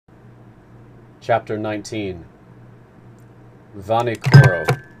Chapter 19. Vanikoro.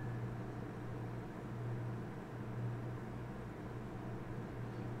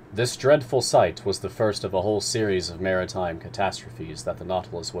 This dreadful sight was the first of a whole series of maritime catastrophes that the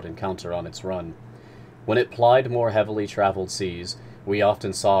Nautilus would encounter on its run. When it plied more heavily traveled seas, we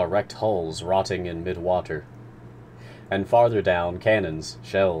often saw wrecked hulls rotting in mid-water. And farther down, cannons,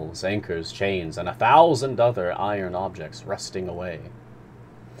 shells, anchors, chains, and 1,000 other iron objects rusting away.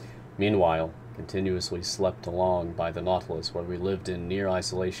 Meanwhile, continuously swept along by the Nautilus where we lived in near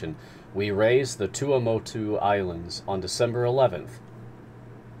isolation, we raised the Tuamotu Islands on December 11th.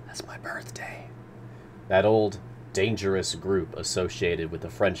 That's my birthday. That old, dangerous group associated with the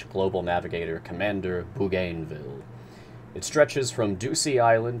French global navigator Commander Bougainville. It stretches from Ducie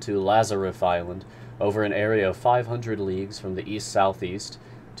Island to Lazarus Island, over an area of 500 leagues from the east-southeast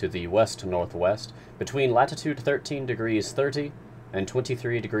to the west-northwest, between latitude 13 degrees 30 and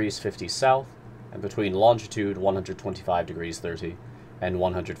 23 degrees 50 south, and between longitude 125 degrees 30 and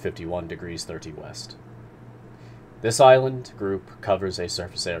 151 degrees 30 west. This island group covers a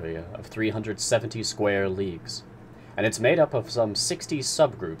surface area of 370 square leagues, and it's made up of some 60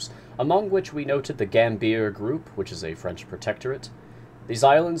 subgroups, among which we noted the Gambier group, which is a French protectorate. These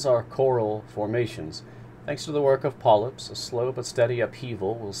islands are coral formations. Thanks to the work of polyps, a slow but steady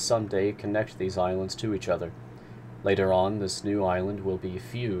upheaval will someday connect these islands to each other. Later on, this new island will be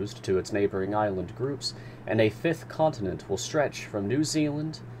fused to its neighboring island groups, and a fifth continent will stretch from New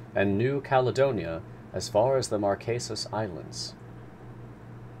Zealand and New Caledonia as far as the Marquesas Islands.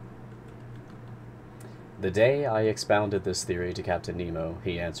 The day I expounded this theory to Captain Nemo,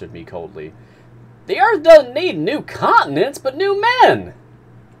 he answered me coldly, "The Earth doesn't need new continents, but new men!"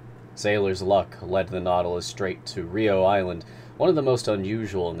 Sailor's luck led the Nautilus straight to Rio Island, one of the most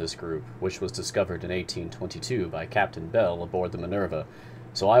unusual in this group, which was discovered in 1822 by Captain Bell aboard the Minerva,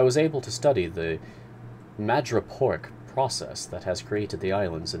 so I was able to study the madreporic process that has created the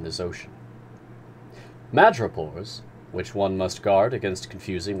islands in this ocean. Madrepores, which one must guard against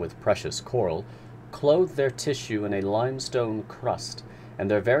confusing with precious coral, clothe their tissue in a limestone crust, and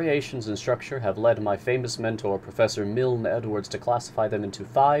their variations in structure have led my famous mentor, Professor Milne Edwards, to classify them into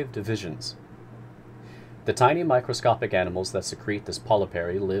 5 divisions. The tiny microscopic animals that secrete this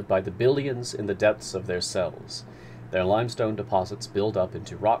polypary live by the billions in the depths of their cells. Their limestone deposits build up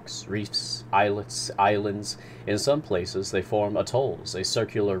into rocks, reefs, islets, islands. In some places they form atolls, a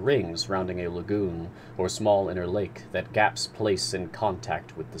circular ring surrounding a lagoon or small inner lake that gaps place in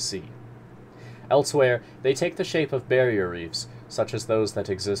contact with the sea. Elsewhere, they take the shape of barrier reefs, such as those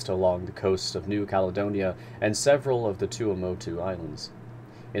that exist along the coast of New Caledonia and several of the Tuamotu Islands.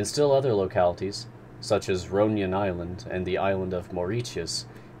 In still other localities, such as Ronian Island and the island of Mauritius,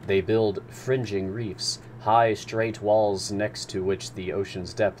 they build fringing reefs, high, straight walls next to which the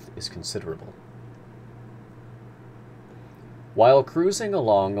ocean's depth is considerable. While cruising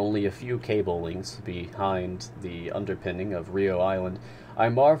along only a few cable lengths behind the underpinning of Rio Island, I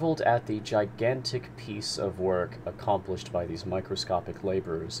marveled at the gigantic piece of work accomplished by these microscopic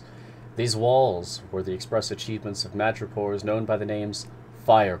laborers. These walls were the express achievements of madrepores known by the names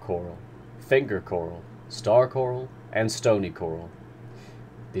fire coral, finger coral, star coral, and stony coral.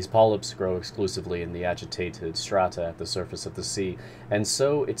 These polyps grow exclusively in the agitated strata at the surface of the sea, and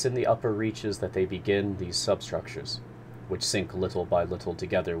so it's in the upper reaches that they begin these substructures, which sink little by little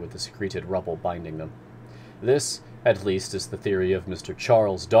together with the secreted rubble binding them. This, at least, is the theory of Mr.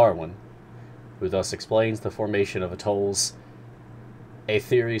 Charles Darwin, who thus explains the formation of atolls, a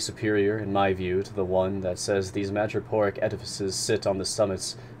theory superior, in my view, to the one that says these madreporic edifices sit on the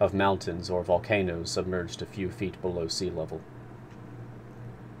summits of mountains or volcanoes submerged a few feet below sea level.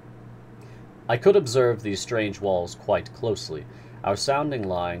 I could observe these strange walls quite closely. Our sounding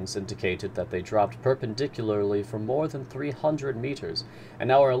lines indicated that they dropped perpendicularly for more than 300 meters,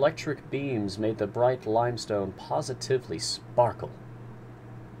 and our electric beams made the bright limestone positively sparkle.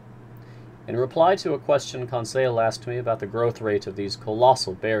 In reply to a question Conseil asked me about the growth rate of these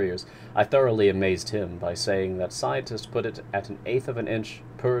colossal barriers, I thoroughly amazed him by saying that scientists put it at 1/8 of an inch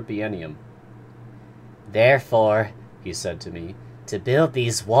per biennium. "Therefore," he said to me, "to build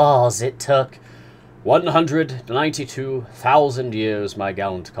these walls it took 192,000 years, my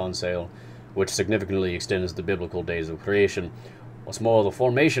gallant Conseil, which significantly extends the biblical days of creation. What's more, the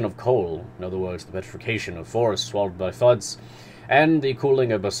formation of coal, in other words, the petrification of forests swallowed by floods, and the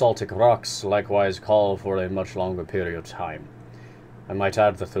cooling of basaltic rocks likewise call for a much longer period of time. I might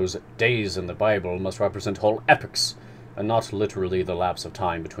add that those days in the Bible must represent whole epochs, and not literally the lapse of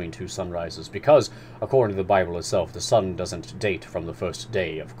time between two sunrises, because, according to the Bible itself, the sun doesn't date from the first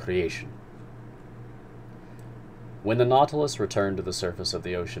day of creation." When the Nautilus returned to the surface of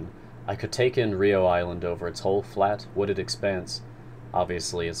the ocean, I could take in Rio Island over its whole flat, wooded expanse.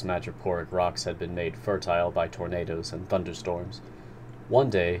 Obviously, its madreporic rocks had been made fertile by tornadoes and thunderstorms. One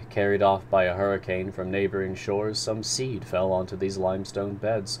day, carried off by a hurricane from neighboring shores, some seed fell onto these limestone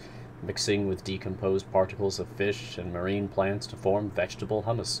beds, mixing with decomposed particles of fish and marine plants to form vegetable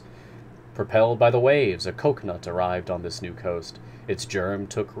humus. Propelled by the waves, a coconut arrived on this new coast. Its germ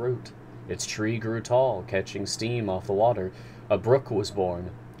took root. Its tree grew tall, catching steam off the water. A brook was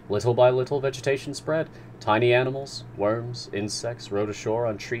born. Little by little, vegetation spread. Tiny animals, worms, insects rode ashore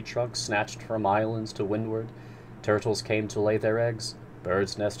on tree trunks snatched from islands to windward. Turtles came to lay their eggs.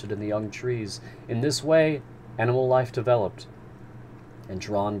 Birds nested in the young trees. In this way, animal life developed. And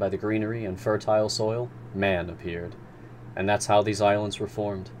drawn by the greenery and fertile soil, man appeared. And that's how these islands were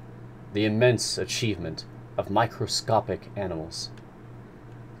formed. The immense achievement of microscopic animals.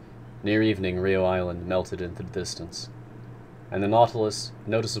 Near evening, Rio Island melted into the distance, and the Nautilus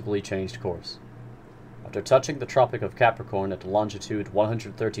noticeably changed course. After touching the Tropic of Capricorn at longitude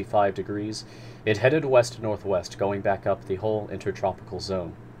 135 degrees, it headed west-northwest, going back up the whole intertropical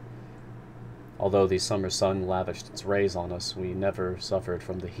zone. Although the summer sun lavished its rays on us, we never suffered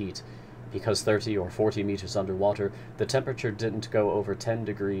from the heat. Because 30 or 40 meters underwater, the temperature didn't go over 10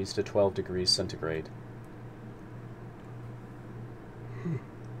 degrees to 12 degrees centigrade.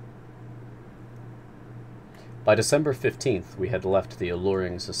 By December 15th, we had left the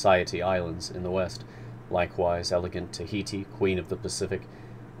alluring Society Islands in the west, likewise elegant Tahiti, Queen of the Pacific.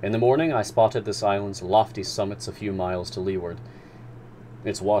 In the morning, I spotted this island's lofty summits a few miles to leeward.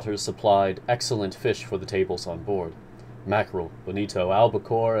 Its waters supplied excellent fish for the tables on board. Mackerel, bonito,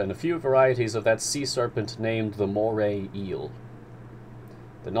 albacore, and a few varieties of that sea serpent named the moray eel.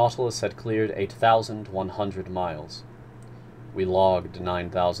 The Nautilus had cleared 8,100 miles. We logged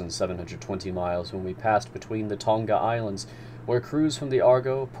 9,720 miles when we passed between the Tonga Islands, where crews from the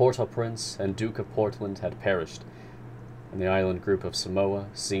Argo, Port-au-Prince, and Duke of Portland had perished, and the island group of Samoa,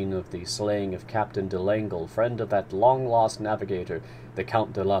 scene of the slaying of Captain de Langle, friend of that long-lost navigator, the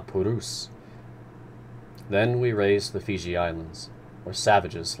Count de la Pérouse. Then we raised the Fiji Islands, where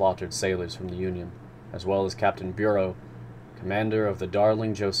savages slaughtered sailors from the Union, as well as Captain Bureau, commander of the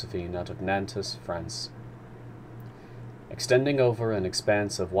Darling Josephine out of Nantes, France. Extending over an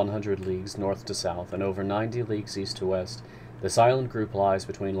expanse of 100 leagues north to south and over 90 leagues east to west, this island group lies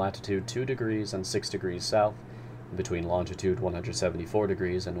between latitude 2 degrees and 6 degrees south, and between longitude 174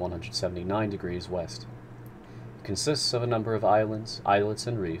 degrees and 179 degrees west. It consists of a number of islands, islets,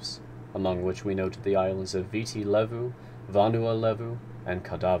 and reefs, among which we noted the islands of Viti Levu, Vanua Levu, and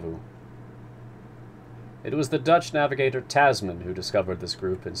Kadavu. It was the Dutch navigator Tasman who discovered this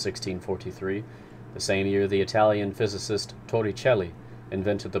group in 1643, the same year the Italian physicist Torricelli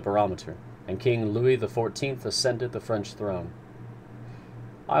invented the barometer, and King Louis XIV ascended the French throne.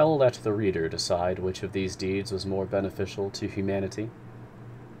 I'll let the reader decide which of these deeds was more beneficial to humanity.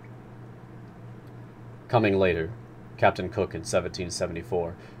 Coming later, Captain Cook in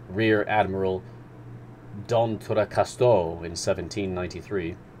 1774, Rear Admiral d'Entrecasteaux in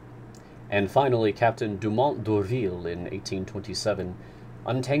 1793, and finally Captain Dumont d'Urville in 1827,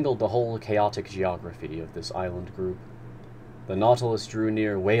 untangled the whole chaotic geography of this island group. The Nautilus drew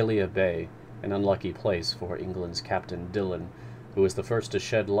near Whalia Bay, an unlucky place for England's Captain Dillon, who was the first to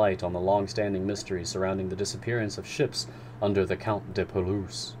shed light on the long-standing mystery surrounding the disappearance of ships under the Count de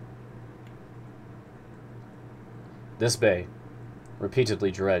Pérouse. This bay, repeatedly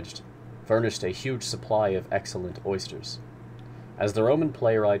dredged, furnished a huge supply of excellent oysters. As the Roman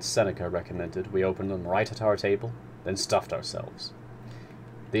playwright Seneca recommended, we opened them right at our table, then stuffed ourselves.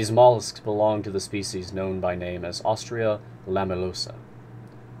 These mollusks belong to the species known by name as Ostrea lamellosa,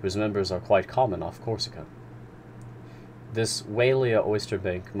 whose members are quite common off Corsica. This Whalia oyster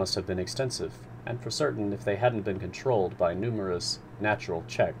bank must have been extensive, and for certain, if they hadn't been controlled by numerous natural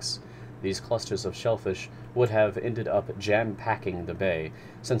checks, these clusters of shellfish would have ended up jam-packing the bay,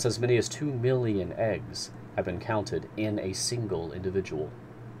 since as many as 2 million eggs have been counted in a single individual.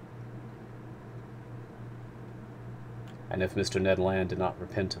 And if Mr. Ned Land did not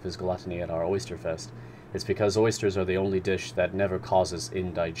repent of his gluttony at our oyster fest, it's because oysters are the only dish that never causes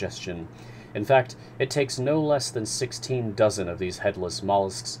indigestion. In fact, it takes no less than 16 dozen of these headless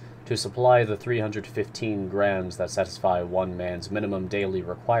mollusks to supply the 315 grams that satisfy one man's minimum daily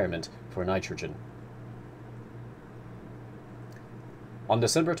requirement for nitrogen. On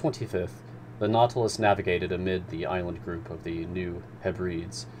December 25th, the Nautilus navigated amid the island group of the New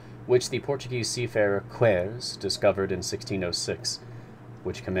Hebrides, which the Portuguese seafarer Quers discovered in 1606,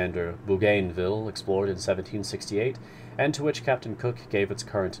 which Commander Bougainville explored in 1768, and to which Captain Cook gave its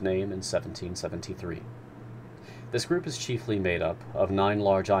current name in 1773. This group is chiefly made up of 9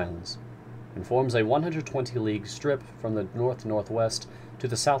 large islands, and forms a 120-league strip from the north-northwest to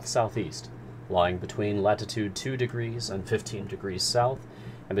the south-southeast, lying between latitude 2 degrees and 15 degrees south,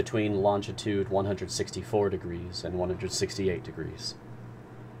 and between longitude 164 degrees and 168 degrees.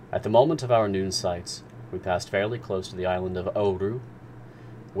 At the moment of our noon sights, we passed fairly close to the island of Ouru,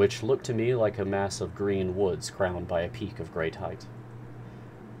 which looked to me like a mass of green woods crowned by a peak of great height.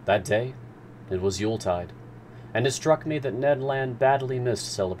 That day, it was Yuletide, and it struck me that Ned Land badly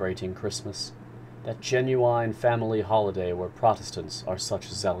missed celebrating Christmas, that genuine family holiday where Protestants are such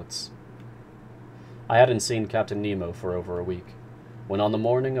zealots. I hadn't seen Captain Nemo for over a week, when on the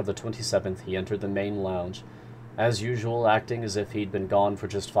morning of the 27th he entered the main lounge, as usual acting as if he'd been gone for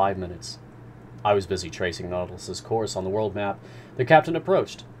just 5 minutes. I was busy tracing Nautilus's course on the world map. The captain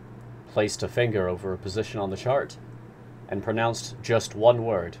approached, placed a finger over a position on the chart, and pronounced just one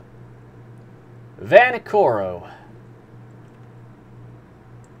word. Vanikoro.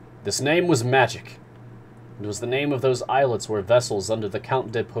 This name was magic. It was the name of those islets where vessels under the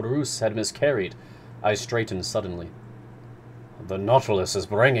Count de Purus had miscarried. I straightened suddenly. The Nautilus is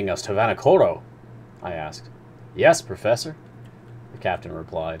bringing us to Vanikoro, I asked. Yes, Professor, the captain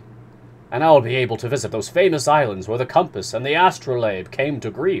replied. And I'll be able to visit those famous islands where the compass and the astrolabe came to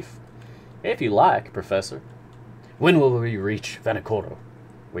grief. If you like, Professor. When will we reach Vanikoro?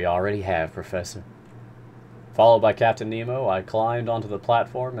 We already have, Professor. Followed by Captain Nemo, I climbed onto the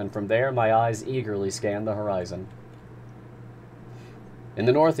platform, and from there my eyes eagerly scanned the horizon. In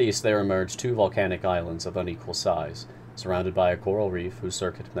the northeast there emerged 2 volcanic islands of unequal size, surrounded by a coral reef whose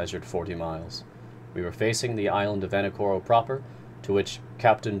circuit measured 40 miles. We were facing the island of Vanikoro proper, to which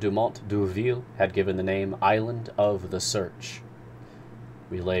Captain Dumont d'Urville had given the name Island of the Search.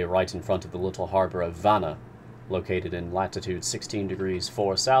 We lay right in front of the little harbor of Vanna, located in latitude 16 degrees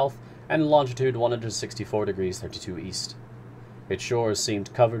 4 south and longitude 164 degrees 32 east. Its shores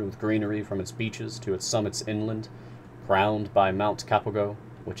seemed covered with greenery from its beaches to its summits inland, crowned by Mount Capogo,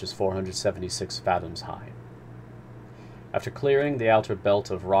 which is 476 fathoms high. After clearing the outer belt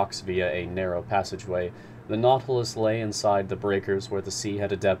of rocks via a narrow passageway, the Nautilus lay inside the breakers where the sea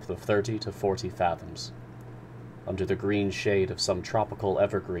had a depth of 30 to 40 fathoms. Under the green shade of some tropical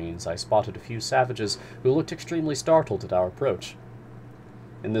evergreens, I spotted a few savages who looked extremely startled at our approach.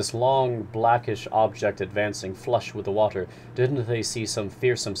 In this long, blackish object advancing flush with the water, didn't they see some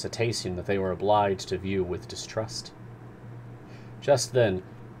fearsome cetacean that they were obliged to view with distrust? Just then,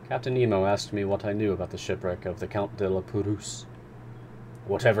 Captain Nemo asked me what I knew about the shipwreck of the Count de la Purus.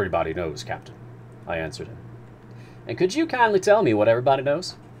 What everybody knows, Captain, I answered him. And could you kindly tell me what everybody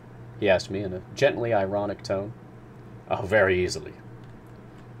knows? He asked me in a gently ironic tone. Oh, very easily.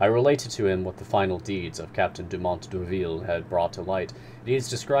 I related to him what the final deeds of Captain Dumont d'Urville had brought to light, deeds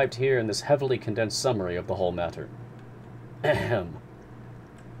described here in this heavily condensed summary of the whole matter. Ahem.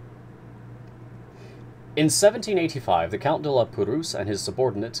 In 1785, the Count de la Purus and his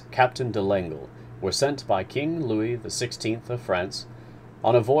subordinate, Captain de Langle, were sent by King Louis XVI of France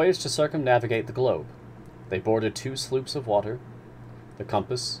on a voyage to circumnavigate the globe. They boarded 2 sloops of water, the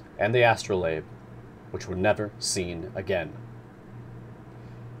compass and the astrolabe, which were never seen again.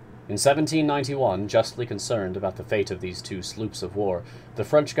 In 1791, justly concerned about the fate of these 2 sloops of war, the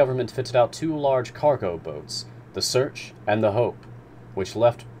French government fitted out 2 large cargo boats, the Search and the Hope, which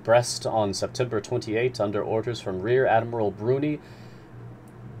left Brest on September 28 under orders from Rear Admiral Bruni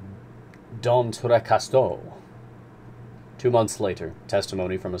d'Entrecasteaux. 2 months later,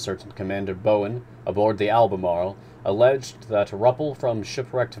 testimony from a certain Commander Bowen aboard the Albemarle alleged that rubble from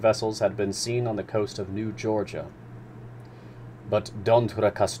shipwrecked vessels had been seen on the coast of New Georgia. But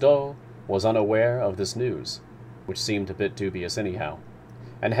d'Entrecasteaux was unaware of this news, which seemed a bit dubious anyhow,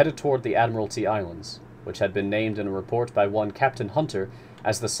 and headed toward the Admiralty Islands, which had been named in a report by one Captain Hunter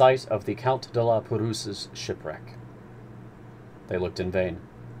as the site of the Count de la Purus's shipwreck. They looked in vain.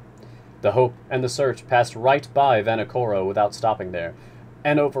 The Hope and the Search passed right by Vanikoro without stopping there,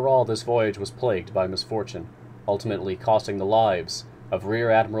 and overall this voyage was plagued by misfortune, ultimately costing the lives of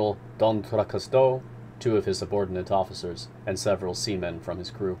Rear Admiral d'Entrecasteaux, 2 of his subordinate officers, and several seamen from his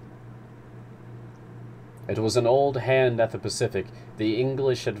crew. It was an old hand at the Pacific, the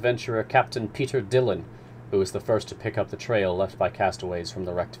English adventurer Captain Peter Dillon, who was the first to pick up the trail left by castaways from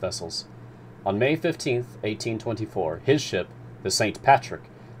the wrecked vessels. On May 15, 1824, his ship, the St. Patrick,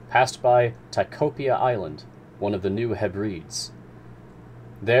 passed by Tikopia Island, one of the New Hebrides.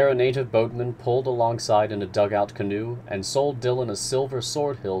 There a native boatman pulled alongside in a dugout canoe and sold Dillon a silver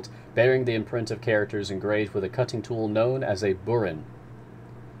sword hilt bearing the imprint of characters engraved with a cutting tool known as a burin.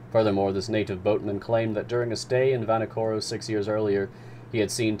 Furthermore, this native boatman claimed that during a stay in Vanikoro 6 years earlier, He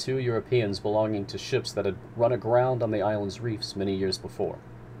had seen 2 Europeans belonging to ships that had run aground on the island's reefs many years before.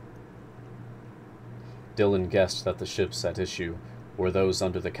 Dillon guessed that the ships at issue were those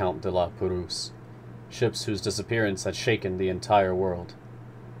under the Count de la Pérouse, ships whose disappearance had shaken the entire world.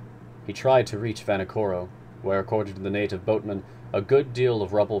 He tried to reach Vanikoro, where, according to the native boatman, a good deal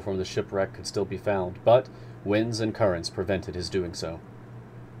of rubble from the shipwreck could still be found, but winds and currents prevented his doing so.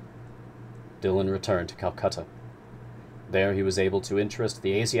 Dillon returned to Calcutta. There he was able to interest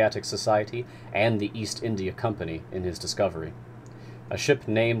the Asiatic Society and the East India Company in his discovery. A ship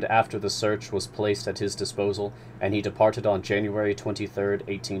named after the search was placed at his disposal, and he departed on January 23,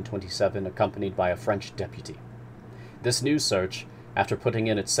 1827, accompanied by a French deputy. This new search, after putting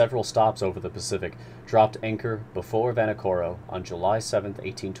in at several stops over the Pacific, dropped anchor before Vanikoro on July 7,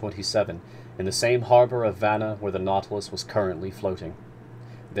 1827, in the same harbor of Vanna where the Nautilus was currently floating.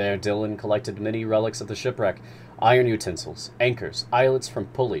 There Dillon collected many relics of the shipwreck: iron utensils, anchors, eyelets from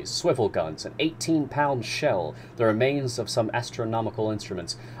pulleys, swivel guns, an 18-pound shell, the remains of some astronomical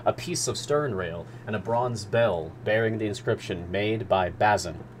instruments, a piece of stern rail, and a bronze bell bearing the inscription "Made by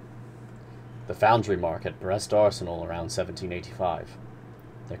Bazin," the foundry mark at Brest Arsenal around 1785.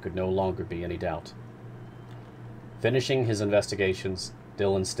 There could no longer be any doubt. Finishing his investigations,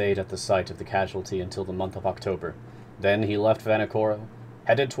 Dillon stayed at the site of the casualty until the month of October. Then he left Vanikoro,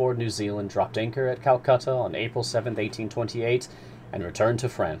 headed toward New Zealand, dropped anchor at Calcutta on April 7, 1828, and returned to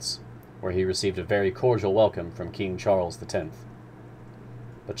France, where he received a very cordial welcome from King Charles X.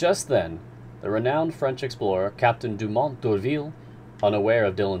 But just then, the renowned French explorer Captain Dumont d'Urville, unaware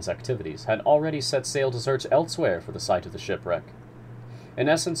of Dillon's activities, had already set sail to search elsewhere for the site of the shipwreck. In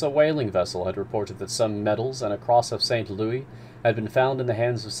essence, a whaling vessel had reported that some medals and a cross of St. Louis had been found in the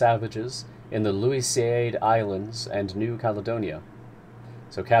hands of savages in the Louisiade Islands and New Caledonia.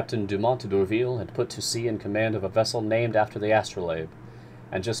 So Captain Dumont d'Urville had put to sea in command of a vessel named after the astrolabe,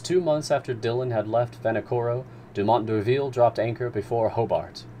 and just 2 months after Dillon had left Vanikoro, Dumont d'Urville dropped anchor before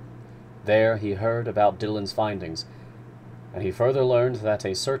Hobart. There he heard about Dillon's findings, and he further learned that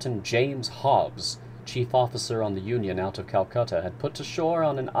a certain James Hobbs, chief officer on the Union out of Calcutta, had put to shore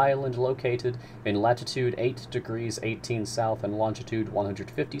on an island located in latitude 8 degrees 18 south and longitude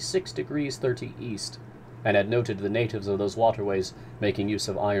 156 degrees 30 east, and had noted the natives of those waterways making use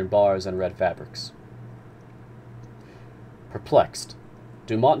of iron bars and red fabrics. Perplexed,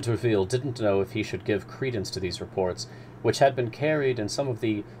 Dumont d'Urville didn't know if he should give credence to these reports, which had been carried in some of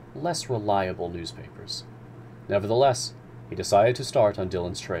the less reliable newspapers. Nevertheless, he decided to start on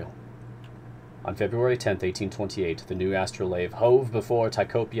Dillon's trail. On February 10, 1828, the new astrolabe hove before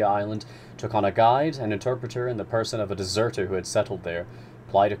Tikopia Island, took on a guide and interpreter in the person of a deserter who had settled there,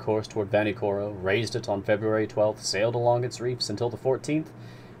 plied a course toward Vanikoro, raised it on February 12th, sailed along its reefs until the 14th,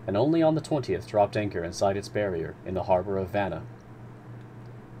 and only on the 20th dropped anchor inside its barrier in the harbor of Vanna.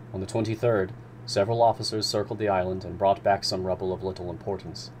 On the 23rd, several officers circled the island and brought back some rubble of little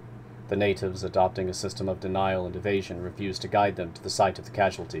importance. The natives, adopting a system of denial and evasion, refused to guide them to the site of the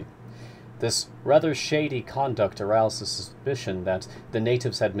casualty. This rather shady conduct aroused the suspicion that the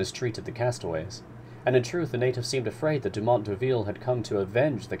natives had mistreated the castaways, and in truth the natives seemed afraid that Dumont d'Urville had come to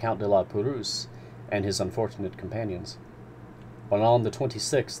avenge the Count de la Pérouse and his unfortunate companions. But on the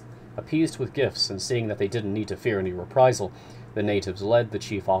 26th, appeased with gifts and seeing that they didn't need to fear any reprisal, the natives led the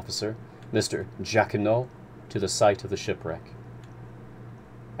chief officer, Mr. Jacquinot, to the site of the shipwreck.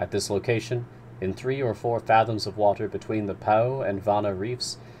 At this location, in 3 or 4 fathoms of water between the Pau and Vanna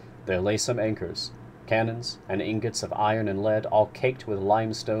reefs, there lay some anchors, cannons, and ingots of iron and lead, all caked with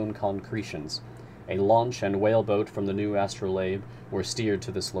limestone concretions. A launch and whaleboat from the new astrolabe were steered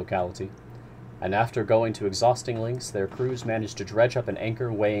to this locality, and after going to exhausting lengths, their crews managed to dredge up an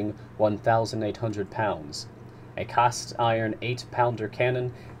anchor weighing 1,800 pounds, a cast-iron 8-pounder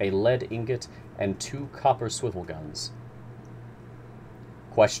cannon, a lead ingot, and 2 copper swivel guns.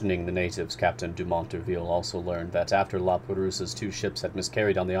 Questioning the natives, Captain Dumont d'Urville also learned that after La Pérouse's 2 ships had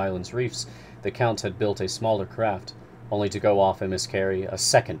miscarried on the island's reefs, the Count had built a smaller craft, only to go off and miscarry a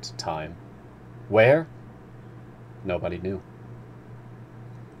second time. Where? Nobody knew.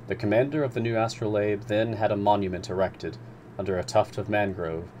 The commander of the new astrolabe then had a monument erected, under a tuft of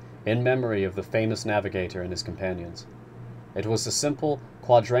mangrove, in memory of the famous navigator and his companions. It was a simple,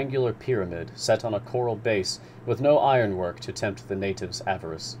 quadrangular pyramid set on a coral base, with no ironwork to tempt the natives'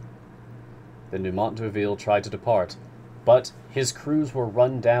 avarice. Then Dumont d'Urville tried to depart, but his crews were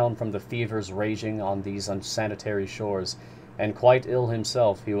run down from the fevers raging on these unsanitary shores, and quite ill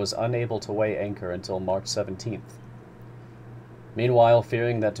himself, he was unable to weigh anchor until March 17th. Meanwhile,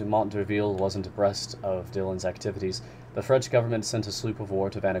 fearing that Dumont d'Urville wasn't abreast of Dillon's activities, the French government sent a sloop of war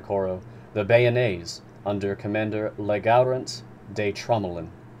to Vanikoro, the Bayonnaise, under Commander Legaurant de Tromelin,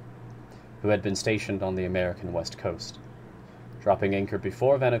 who had been stationed on the American west coast. Dropping anchor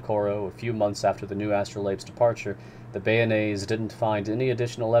before Vanikoro a few months after the new astrolabe's departure, the Bayonnaise didn't find any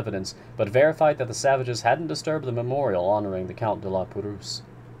additional evidence, but verified that the savages hadn't disturbed the memorial honoring the Count de la Pérouse.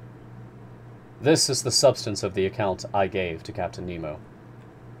 This is the substance of the account I gave to Captain Nemo.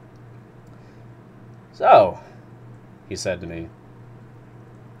 "So," he said to me,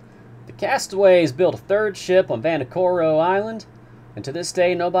 "the castaways built a third ship on Vanikoro Island, and to this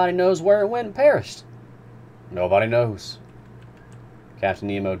day nobody knows where it went and perished." "Nobody knows." Captain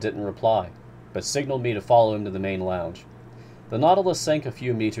Nemo didn't reply, but signaled me to follow him to the main lounge. The Nautilus sank a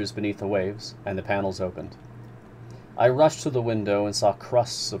few meters beneath the waves, and the panels opened. I rushed to the window and saw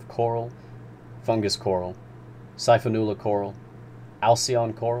crusts of coral, fungus coral, Siphonula coral,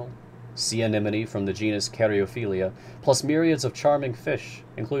 Alcyon coral, sea anemone from the genus Caryophilia, plus myriads of charming fish,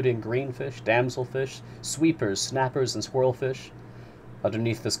 including greenfish, damselfish, sweepers, snappers, and squirrelfish.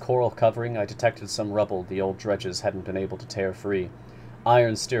 Underneath this coral covering, I detected some rubble the old dredges hadn't been able to tear free.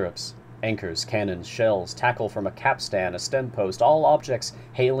 Iron stirrups, anchors, cannons, shells, tackle from a capstan, a stem post, all objects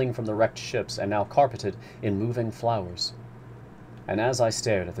hailing from the wrecked ships and now carpeted in moving flowers. And as I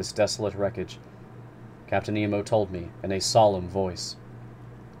stared at this desolate wreckage, Captain Nemo told me in a solemn voice,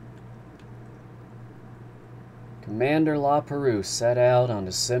 "Commander La Pérouse set out on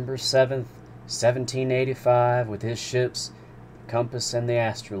December 7th, 1785 with his ships, the Compass and the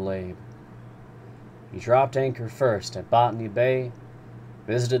Astrolabe. He dropped anchor first at Botany Bay,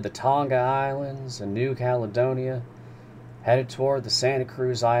 visited the Tonga Islands and New Caledonia, headed toward the Santa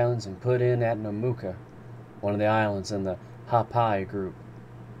Cruz Islands, and put in at Namuka, one of the islands in the Hapai group.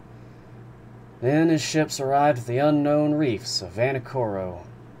 Then his ships arrived at the unknown reefs of Vanikoro.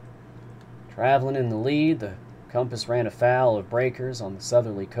 Traveling in the lead, the Compass ran afoul of breakers on the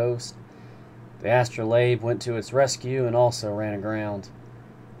southerly coast. The Astrolabe went to its rescue and also ran aground.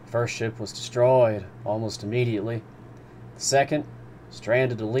 The first ship was destroyed almost immediately. The second,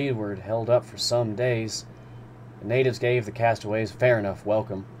 stranded to leeward, held up for some days. The natives gave the castaways a fair enough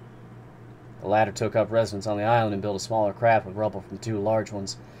welcome. The latter took up residence on the island and built a smaller craft with rubble from the two large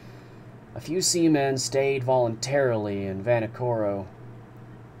ones. A few seamen stayed voluntarily in Vanikoro.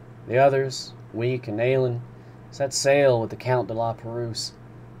 The others, weak and ailing, set sail with the Count de la Pérouse.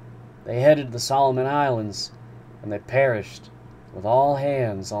 They headed to the Solomon Islands, and they perished with all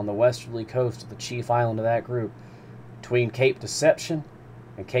hands on the westerly coast of the chief island of that group, between Cape Deception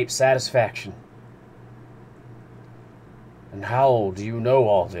and Cape Satisfaction." "And how do you know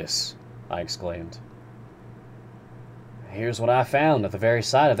all this?" I exclaimed. "Here's what I found at the very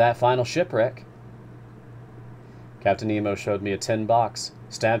site of that final shipwreck." Captain Nemo showed me a tin box,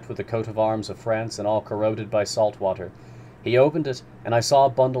 stamped with the coat of arms of France and all corroded by salt water. He opened it, and I saw a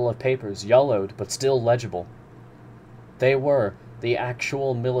bundle of papers, yellowed but still legible. They were the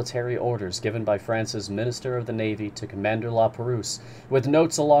actual military orders given by France's Minister of the Navy to Commander La Pérouse, with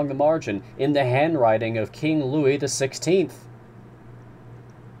notes along the margin in the handwriting of King Louis XVI.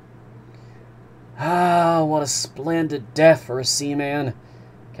 "Ah, what a splendid death for a seaman,"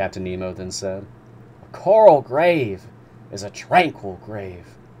 Captain Nemo then said. "A coral grave is a tranquil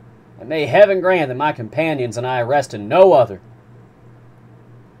grave, and may heaven grant that my companions and I rest in no other."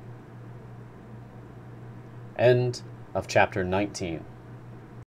 End of chapter 19.